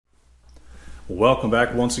Welcome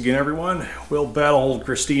back once again, everyone. We'll battle old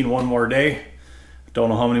Christine one more day. Don't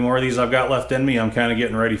know how many more of these I've got left in me. I'm kind of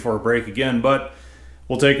getting ready for a break again, but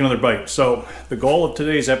we'll take another bite. So the goal of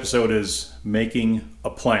today's episode is making a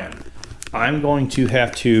plan. I'm going to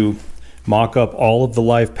have to mock up all of the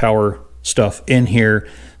live power stuff in here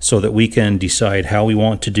so that we can decide how we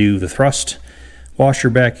want to do the thrust washer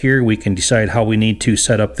back here. We can decide how we need to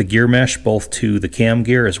set up the gear mesh, both to the cam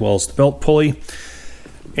gear as well as the belt pulley.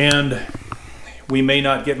 And we may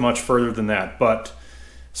not get much further than that, but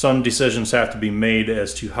some decisions have to be made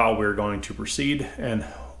as to how we're going to proceed and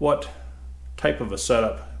what type of a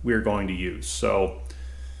setup we're going to use. So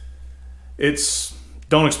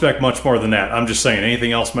don't expect much more than that. I'm just saying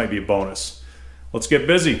anything else might be a bonus. Let's get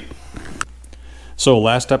busy. So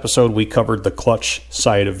last episode we covered the clutch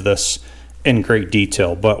side of this in great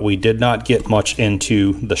detail, but we did not get much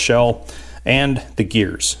into the shell and the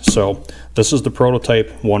gears. So this is the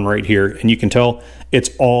prototype one right here, and you can tell it's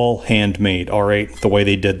all handmade, all right, the way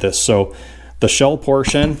they did this. So the shell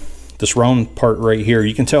portion, this round part right here,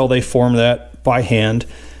 you can tell they formed that by hand,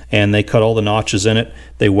 and they cut all the notches in it.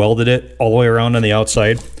 They welded it all the way around on the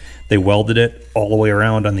outside. They welded it all the way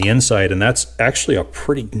around on the inside, and that's actually a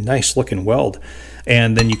pretty nice looking weld.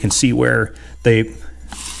 And then you can see where they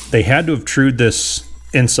had to have trued this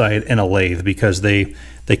inside in a lathe because they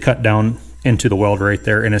cut down into the weld right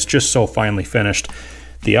there, and it's just so finely finished.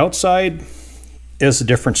 The outside is a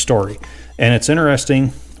different story, and it's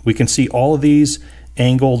interesting. We can see all of these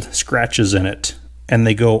angled scratches in it, and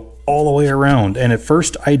they go all the way around. And at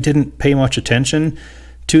first I didn't pay much attention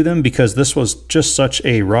to them because this was just such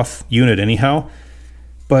a rough unit anyhow,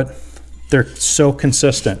 but they're so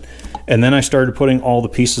consistent. And then I started putting all the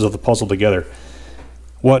pieces of the puzzle together.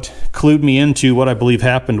 What clued me into what I believe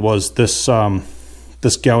happened was this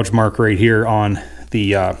this gouge mark right here on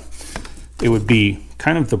the it would be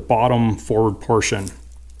kind of the bottom forward portion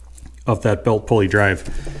of that belt pulley drive.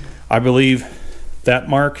 I believe that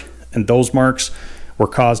mark and those marks were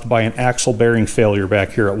caused by an axle bearing failure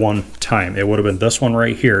back here at one time. It would have been this one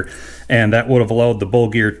right here, and that would have allowed the bull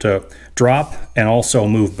gear to drop and also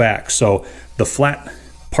move back. So the flat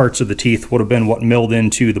parts of the teeth would have been what milled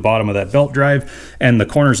into the bottom of that belt drive, and the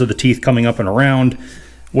corners of the teeth coming up and around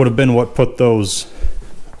would have been what put those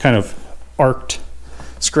kind of arced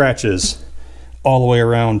scratches all the way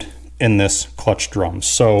around in this clutch drum.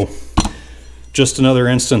 So just another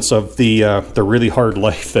instance of the really hard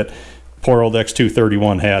life that poor old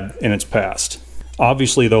X231 had in its past.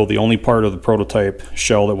 Obviously though, the only part of the prototype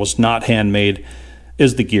shell that was not handmade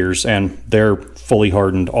is the gears, and they're fully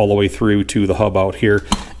hardened all the way through to the hub out here.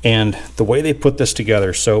 And the way they put this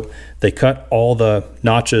together, so they cut all the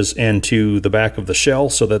notches into the back of the shell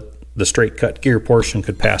so that the straight cut gear portion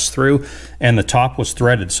could pass through, and the top was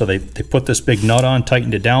threaded. So they put this big nut on,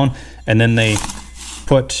 tightened it down, and then they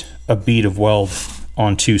put a bead of weld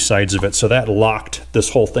on two sides of it. So that locked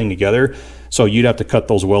this whole thing together. So you'd have to cut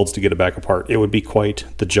those welds to get it back apart. It would be quite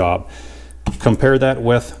the job. Compare that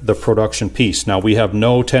with the production piece. Now we have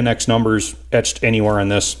no 10x numbers etched anywhere on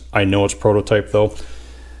this. I know it's prototype though.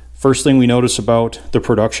 First thing we notice about the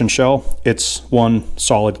production shell, it's one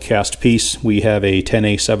solid cast piece. We have a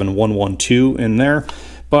 10A7112 in there,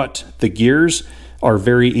 but the gears are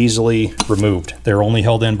very easily removed. They're only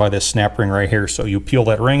held in by this snap ring right here. So you peel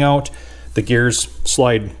that ring out, the gears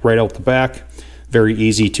slide right out the back, very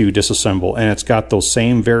easy to disassemble. And it's got those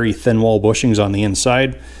same very thin wall bushings on the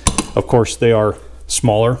inside. Of course, they are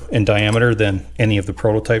smaller in diameter than any of the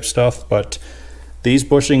prototype stuff, but these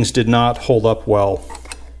bushings did not hold up well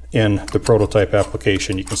in the prototype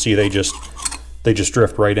application. You can see they just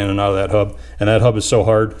drift right in and out of that hub, and that hub is so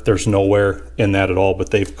hard there's nowhere in that at all, but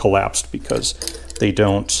they've collapsed because they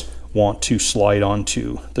don't want to slide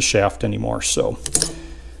onto the shaft anymore. So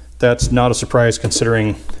that's not a surprise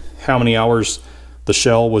considering how many hours the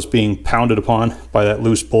shell was being pounded upon by that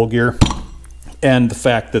loose bull gear, and the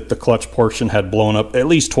fact that the clutch portion had blown up at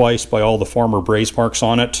least twice by all the former braze marks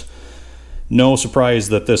on it. No surprise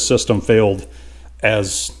that this system failed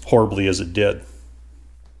as horribly as it did.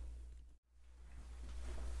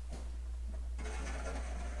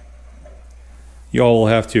 Y'all will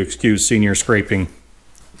have to excuse Senior scraping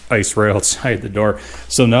ice right outside the door.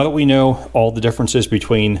 So now that we know all the differences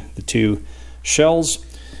between the two shells,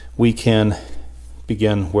 we can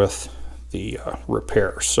begin with the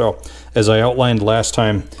repair. So as I outlined last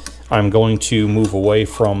time, I'm going to move away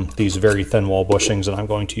from these very thin wall bushings, and I'm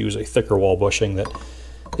going to use a thicker wall bushing that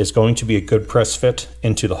is going to be a good press fit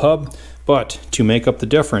into the hub. But to make up the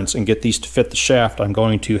difference and get these to fit the shaft, I'm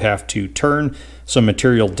going to have to turn some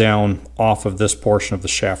material down off of this portion of the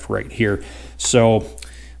shaft right here. So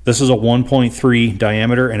This is a 1.3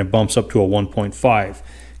 diameter and it bumps up to a 1.5.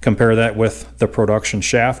 Compare that with the production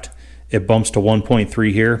shaft. It bumps to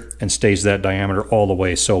 1.3 here and stays that diameter all the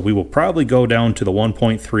way. So we will probably go down to the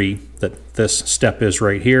 1.3 that this step is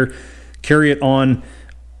right here. Carry it on,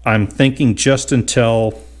 I'm thinking just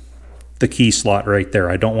until the key slot right there.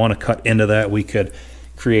 I don't want to cut into that. We could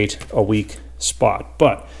create a weak spot.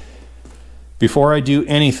 But before I do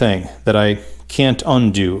anything that I can't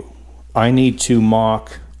undo, I need to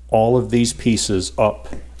mock all of these pieces up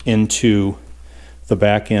into the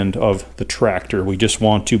back end of the tractor. We just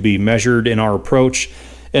want to be measured in our approach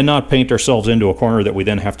and not paint ourselves into a corner that we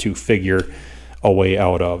then have to figure a way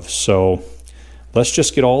out of. So let's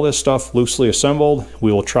just get all this stuff loosely assembled.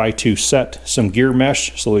 We will try to set some gear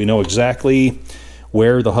mesh so we know exactly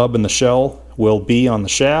where the hub and the shell will be on the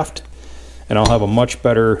shaft, and I'll have a much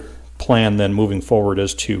better plan then moving forward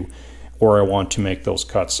as to where I want to make those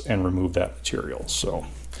cuts and remove that material. So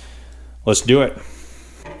let's do it.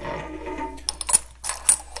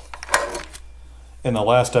 In the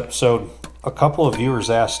last episode, a couple of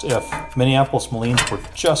viewers asked if Minneapolis Molines were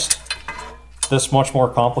just this much more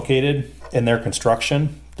complicated in their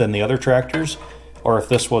construction than the other tractors, or if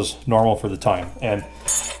this was normal for the time. And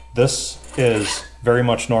this is very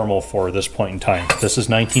much normal for this point in time. This is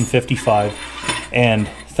 1955, and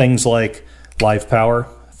things like live power,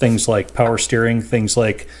 things like power steering, things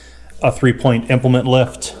like a 3-point implement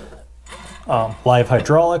lift, live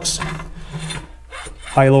hydraulics,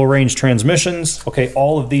 high-low range transmissions. Okay,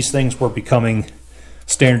 all of these things were becoming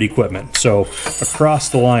standard equipment. So across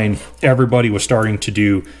the line, everybody was starting to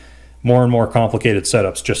do more and more complicated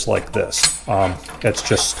setups just like this. That's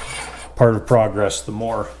just part of progress. The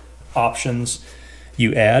more options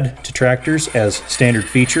you add to tractors as standard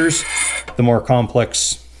features, the more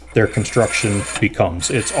complex their construction becomes.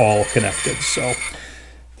 It's all connected. So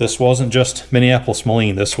this wasn't just Minneapolis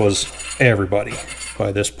Moline, this was everybody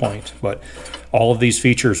by this point. But all of these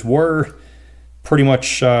features were pretty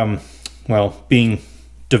much, well, being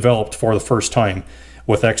developed for the first time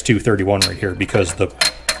with X231 right here, because the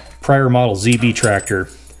prior model ZB tractor,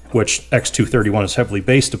 which X231 is heavily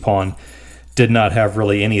based upon, did not have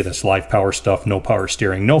really any of this live power stuff, no power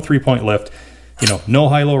steering, no 3-point lift, you know, no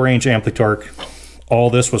high-low range ampli-torque. All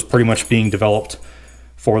this was pretty much being developed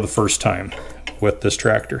for the first time with this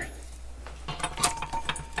tractor.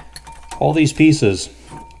 All these pieces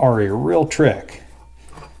are a real trick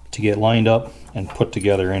to get lined up and put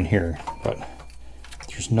together in here, but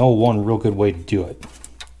there's no one real good way to do it.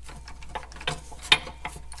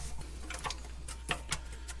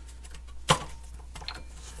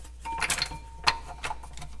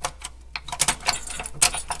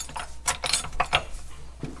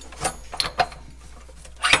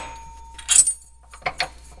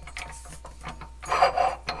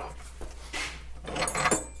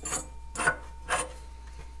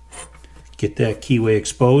 Get that keyway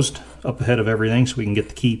exposed up ahead of everything so we can get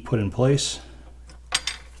the key put in place.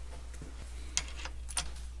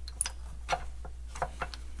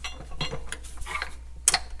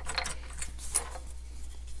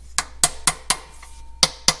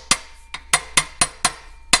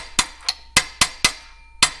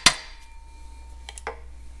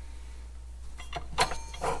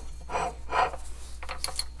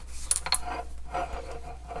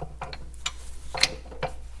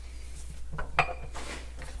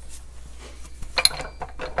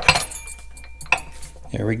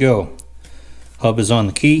 There we go. Hub is on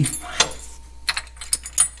the key.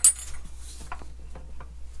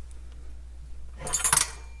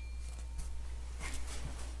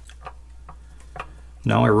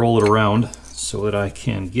 Now I roll it around so that I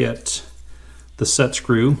can get the set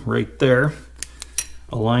screw right there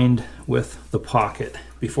aligned with the pocket.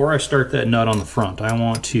 Before I start that nut on the front, I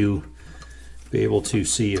want to be able to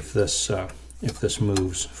see if this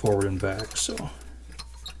moves forward and back. So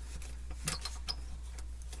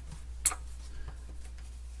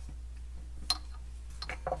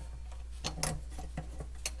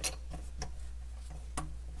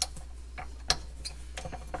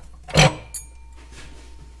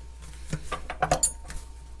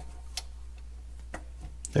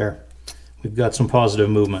there, we've got some positive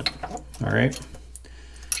movement. All right,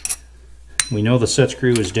 we know the set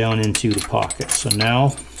screw is down into the pocket, so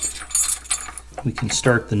now we can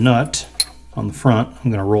start the nut on the front.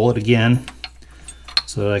 I'm going to roll it again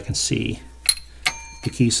so that I can see the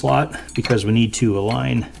key slot, because we need to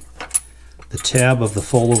align the tab of the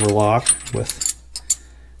fold-over lock with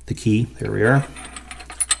the key. There we are.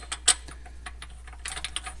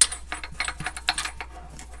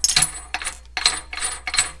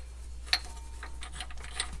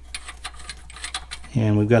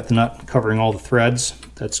 And we've got the nut covering all the threads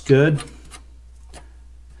That's good. I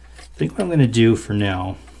think what I'm going to do for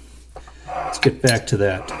now, let's get back to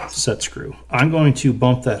that set screw. I'm going to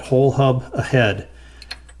bump that whole hub ahead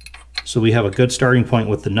so we have a good starting point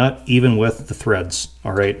with the nut, even with the threads.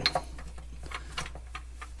 All right.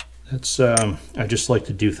 That's I just like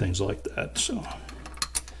to do things like that. So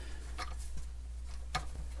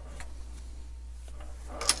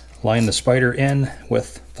line the spider in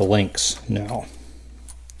with the links now.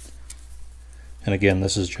 And again,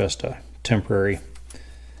 this is just a temporary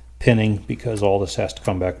pinning because all this has to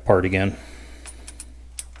come back apart again.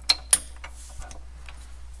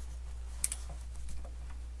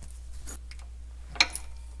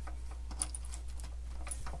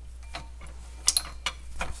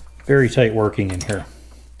 Very tight working in here.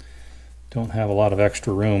 Don't have a lot of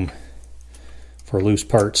extra room for loose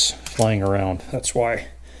parts flying around. That's why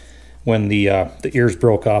when the ears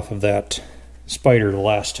broke off of that spider the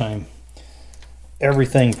last time,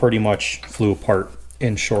 everything pretty much flew apart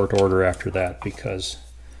in short order after that, because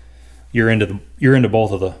you're into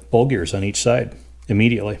both of the bowl gears on each side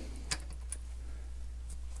immediately.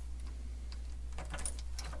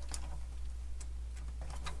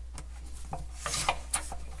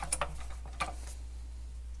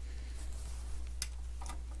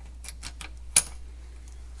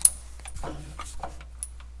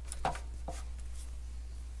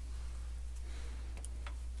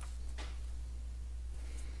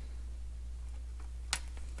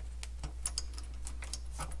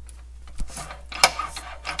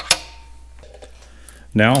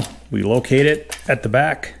 Now we locate it at the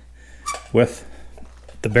back with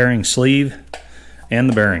the bearing sleeve and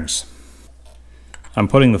the bearings. I'm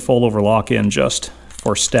putting the fold-over lock in just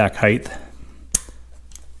for stack height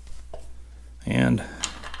and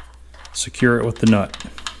secure it with the nut.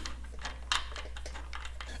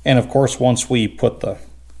 And of course, once we put the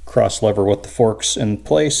cross lever with the forks in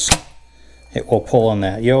place, it will pull on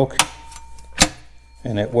that yoke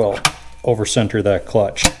and it will over center that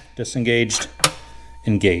clutch. Disengaged,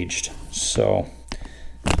 engaged. So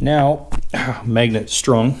now magnet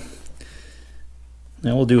strung.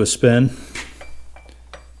 Now we'll do a spin.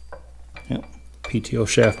 Yep. PTO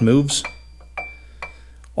shaft moves.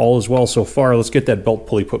 All is well so far. Let's get that belt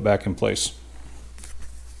pulley put back in place.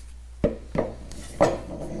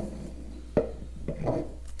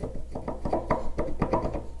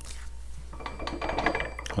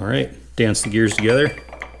 All right, dance the gears together.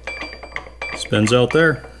 Spins out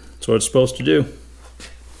there. That's what it's supposed to do.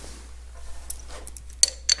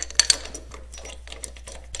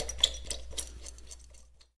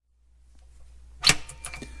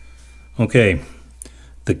 Okay,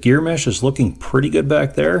 the gear mesh is looking pretty good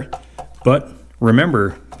back there, but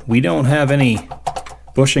remember, we don't have any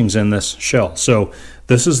bushings in this shell. So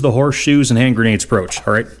this is the horseshoes and hand grenades approach,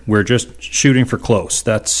 all right? We're just shooting for close.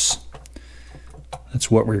 That's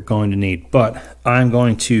what we're going to need. But I'm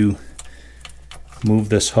going to move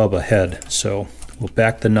this hub ahead. So we'll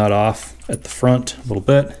back the nut off at the front a little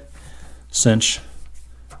bit, cinch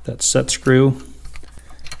that set screw,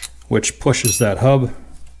 which pushes that hub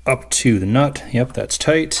up to the nut. Yep, that's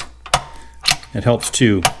tight. It helps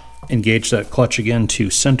to engage that clutch again to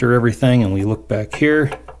center everything, and we look back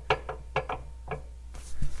here.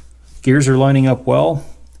 Gears are lining up well,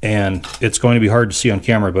 and it's going to be hard to see on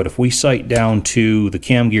camera, but if we sight down to the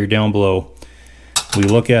cam gear down below, we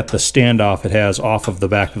look at the standoff it has off of the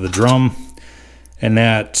back of the drum, and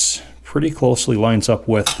that pretty closely lines up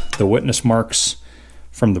with the witness marks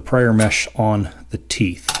from the prior mesh on the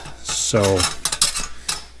teeth. So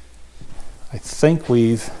I think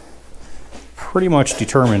we've pretty much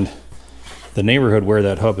determined the neighborhood where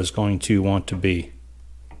that hub is going to want to be.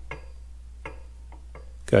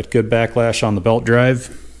 Got good backlash on the belt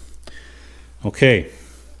drive. Okay.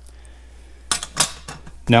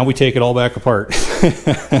 Now we take it all back apart.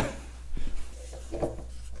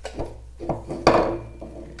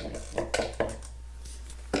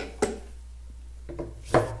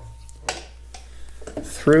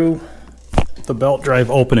 Through the belt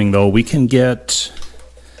drive opening, though, we can get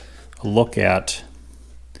a look at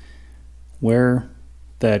where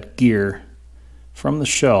that gear from the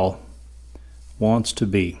shell wants to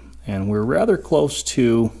be. And we're rather close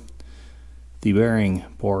to the bearing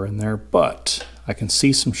bore in there, but I can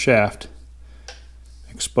see some shaft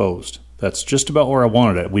exposed. That's just about where I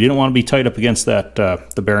wanted it. We didn't want to be tight up against that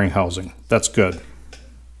the bearing housing. That's good.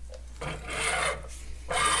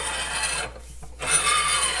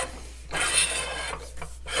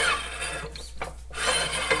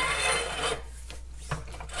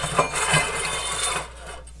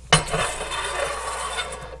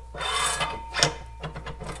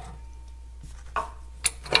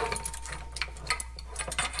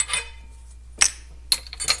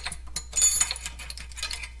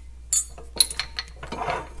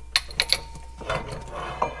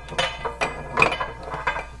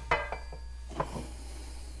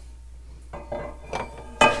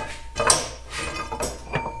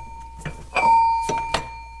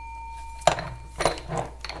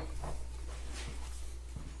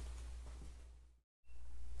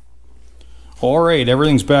 Alright,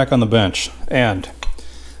 everything's back on the bench, and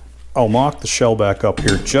I'll mock the shell back up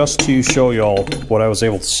here just to show y'all what I was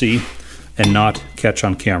able to see and not catch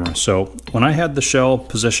on camera. So when I had the shell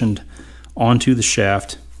positioned onto the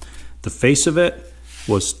shaft, the face of it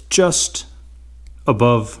was just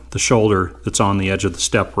above the shoulder that's on the edge of the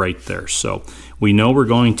step right there. So we know we're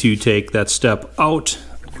going to take that step out,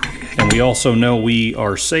 and we also know we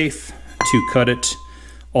are safe to cut it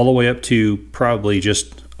all the way up to probably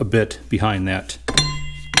just a bit behind that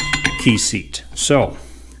key seat. So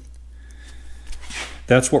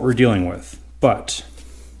that's what we're dealing with. But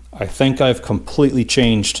I think I've completely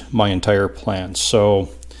changed my entire plan. So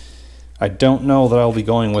I don't know that I'll be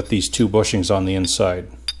going with these two bushings on the inside.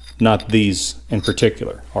 Not these in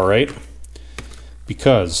particular, all right?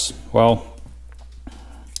 Because, well,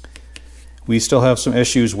 we still have some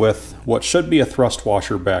issues with what should be a thrust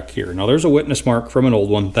washer back here. Now there's a witness mark from an old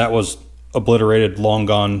one that was obliterated, long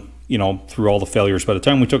gone, you know, through all the failures. By the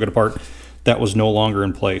time we took it apart, that was no longer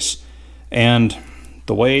in place. And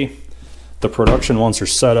the way the production ones are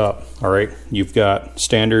set up, all right, you've got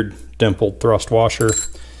standard dimpled thrust washer,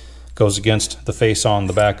 goes against the face on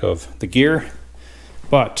the back of the gear,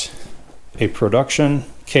 but a production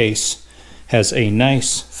case has a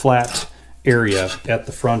nice flat area at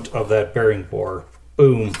the front of that bearing bore,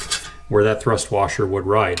 boom, where that thrust washer would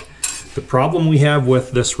ride. The problem we have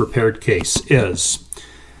with this repaired case is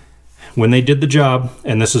when they did the job,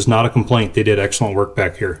 and this is not a complaint, they did excellent work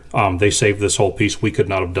back here. They saved this whole piece. We could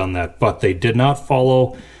not have done that, but they did not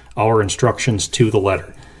follow our instructions to the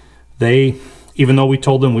letter. They, even though we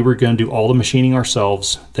told them we were going to do all the machining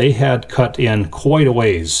ourselves, they had cut in quite a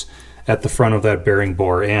ways at the front of that bearing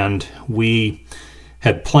bore, and we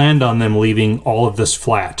had planned on them leaving all of this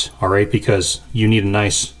flat, all right, because you need a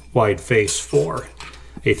nice wide face for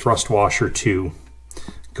a thrust washer to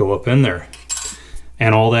go up in there.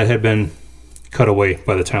 And all that had been cut away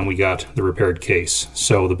by the time we got the repaired case.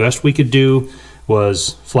 So the best we could do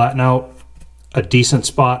was flatten out a decent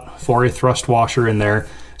spot for a thrust washer in there,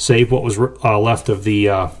 save what was left of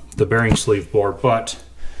the bearing sleeve bore, but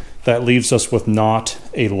that leaves us with not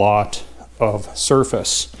a lot of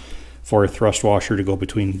surface for a thrust washer to go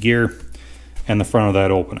between the gear and the front of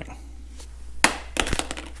that opening.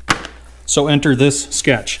 So enter this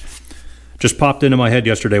sketch. Just popped into my head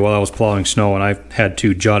yesterday while I was plowing snow, and I had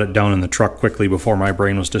to jot it down in the truck quickly before my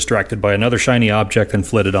brain was distracted by another shiny object and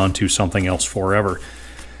flitted onto something else forever.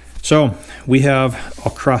 So we have a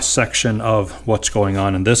cross section of what's going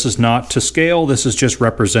on, and this is not to scale, this is just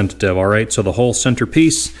representative, all right? So the whole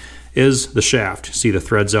centerpiece is the shaft. See the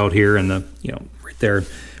threads out here and the, you know, right there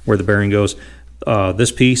where the bearing goes.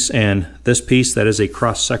 This piece and this piece, that is a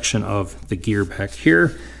cross section of the gear back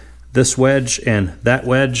here. This wedge and that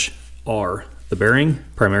wedge are the bearing,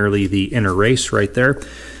 primarily the inner race right there.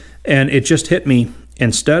 And it just hit me,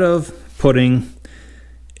 instead of putting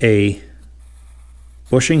a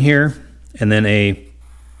bushing here and then a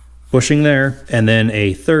bushing there and then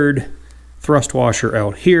a third thrust washer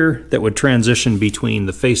out here that would transition between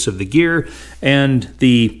the face of the gear and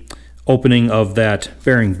the opening of that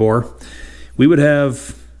bearing bore, we would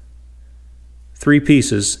have three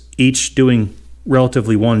pieces, each doing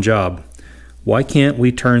relatively one job. Why can't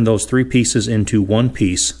we turn those three pieces into one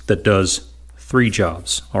piece that does three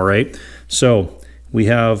jobs? All right, so we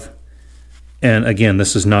have, and again,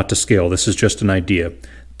 this is not to scale, this is just an idea.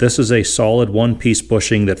 This is a solid one-piece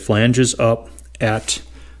bushing that flanges up at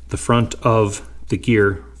the front of the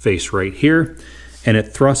gear face right here, and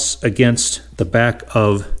it thrusts against the back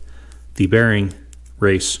of the bearing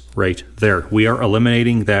race right there. We are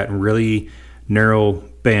eliminating that really narrow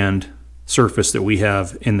band surface that we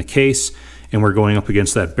have in the case, and we're going up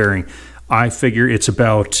against that bearing. I figure it's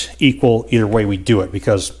about equal either way we do it,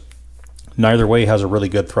 because neither way has a really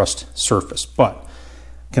good thrust surface. But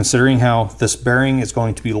considering how this bearing is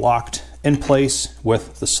going to be locked in place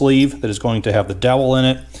with the sleeve that is going to have the dowel in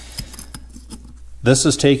it, this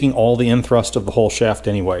is taking all the in thrust of the whole shaft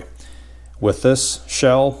anyway. With this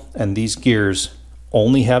shell and these gears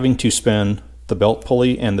only having to spin the belt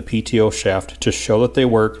pulley and the PTO shaft to show that they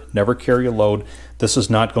work, never carry a load, this is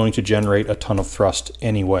not going to generate a ton of thrust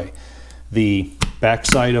anyway. The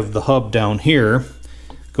backside of the hub down here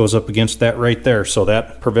goes up against that right there, so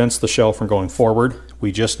that prevents the shell from going forward.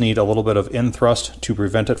 We just need a little bit of in thrust to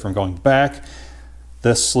prevent it from going back.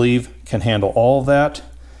 This sleeve can handle all of that.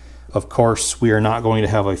 Of course, we are not going to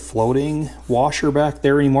have a floating washer back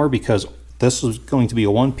there anymore, because this is going to be a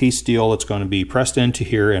one-piece deal. It's going to be pressed into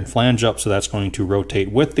here and flange up, so that's going to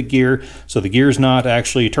rotate with the gear. So the gear is not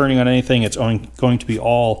actually turning on anything. It's going to be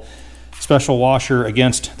all special washer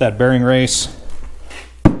against that bearing race.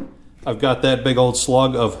 I've got that big old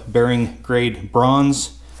slug of bearing grade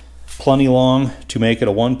bronze, plenty long to make it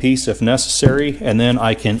a one piece if necessary, and then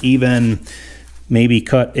I can even maybe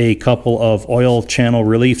cut a couple of oil channel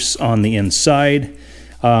reliefs on the inside.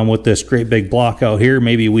 With this great big block out here,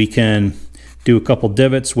 maybe we can do a couple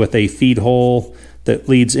divots with a feed hole that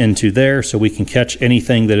leads into there so we can catch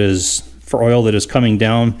anything that is for oil that is coming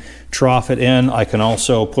down, trough it in. I can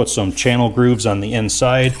also put some channel grooves on the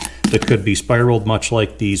inside that could be spiraled much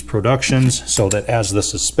like these Productions, so that as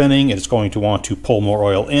this is spinning, it's going to want to pull more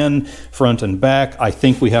oil in front and back. I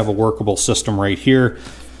think we have a workable system right here.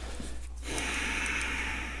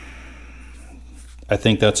 I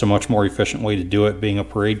think that's a much more efficient way to do it, being a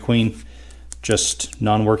Parade Queen, just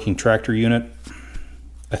non-working tractor unit.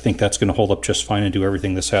 I think that's going to hold up just fine and do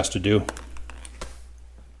everything this has to do.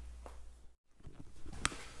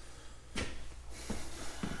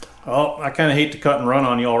 Well, I kind of hate to cut and run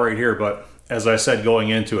on y'all right here, but as I said going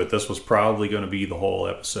into it, this was probably going to be the whole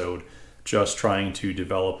episode, just trying to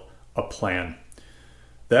develop a plan.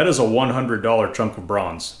 That is a $100 chunk of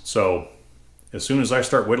bronze, so as soon as I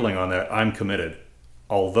start whittling on that, I'm committed.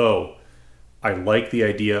 Although, I like the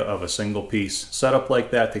idea of a single piece setup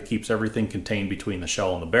like that that keeps everything contained between the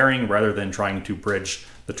shell and the bearing, rather than trying to bridge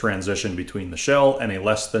the transition between the shell and a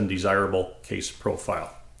less than desirable case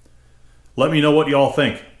profile. Let me know what y'all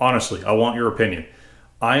think. Honestly, I want your opinion.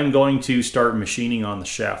 I am going to start machining on the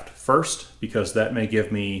shaft first, because that may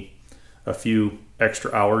give me a few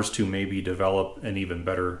extra hours to maybe develop an even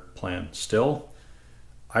better plan still.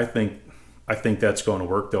 I think that's going to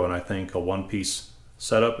work though, and I think a one-piece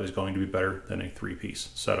setup is going to be better than a three-piece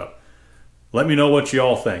setup. Let me know what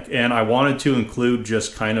y'all think. And I wanted to include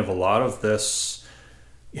just kind of a lot of this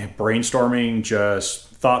brainstorming, just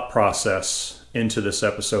thought process into this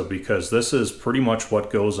episode, because this is pretty much what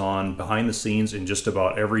goes on behind the scenes in just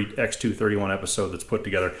about every X231 episode that's put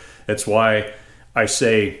together. It's why I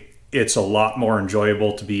say it's a lot more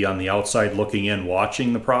enjoyable to be on the outside looking in,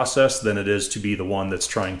 watching the process, than it is to be the one that's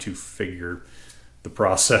trying to figure the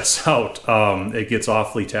process out. It gets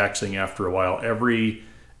awfully taxing after a while. Every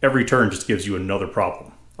turn just gives you another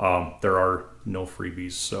problem. There are no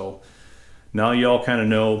freebies. So now y'all kind of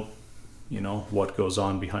know, what goes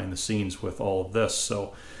on behind the scenes with all of this.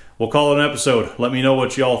 So we'll call it an episode. Let me know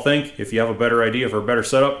what y'all think. If you have a better idea for a better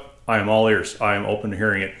setup, I am all ears. I am open to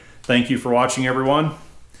hearing it. Thank you for watching, everyone. I'm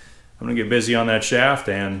going to get busy on that shaft,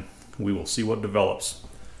 and we will see what develops.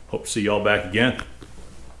 Hope to see y'all back again.